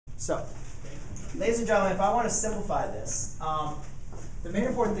So, ladies and gentlemen, if I want to simplify this, the main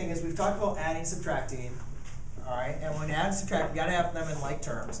important thing is we've talked about adding, subtracting, all right? And when you add and subtract, you got to have them in like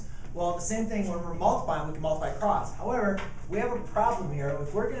terms. Well, the same thing when we're multiplying, we can multiply cross. However, we have a problem here.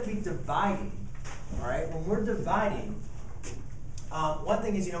 If we're going to be dividing, all right, when we're dividing, one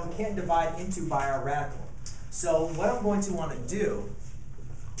thing is, you know, we can't divide into by our radical. So what I'm going to want to do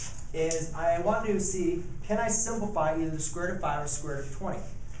is I want to see, can I simplify either the square root of 5 or the square root of 20?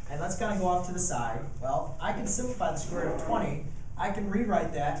 And let's kind of go off to the side. Well, I can simplify the square root of 20. I can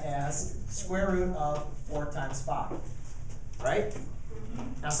rewrite that as square root of 4 times 5, right?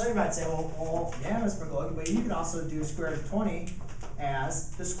 Now, some of you might say, well yeah, Mr. McLaughlin, but you can also do square root of 20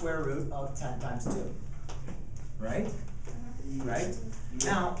 as the square root of 10 times 2, right? Right?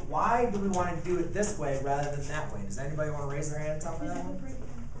 Now, why do we want to do it this way rather than that way? Does anybody want to raise their hand and tell me that one?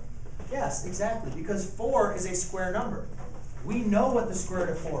 Yes, exactly, because 4 is a square number. We know what the square root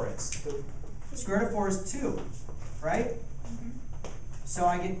of 4 is. The square root of 4 is 2, right? So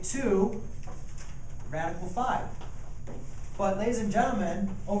I get 2 radical 5. But ladies and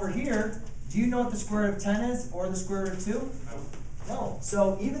gentlemen, over here, do you know what the square root of 10 is or the square root of 2? No.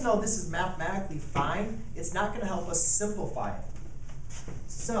 So even though this is mathematically fine, it's not going to help us simplify it.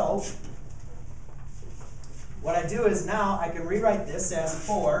 So what I do is now I can rewrite this as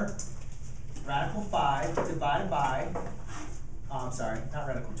 4 radical 5 divided by, I'm sorry, not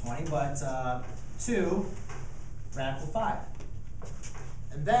radical 20, but 2 radical 5.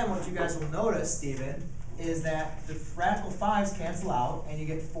 And then what you guys will notice, Stephen, is that the radical 5s cancel out, and you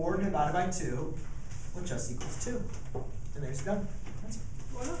get 4 divided by 2, which just equals 2. And there's your answer.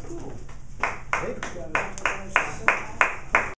 Well, that's cool. Okay.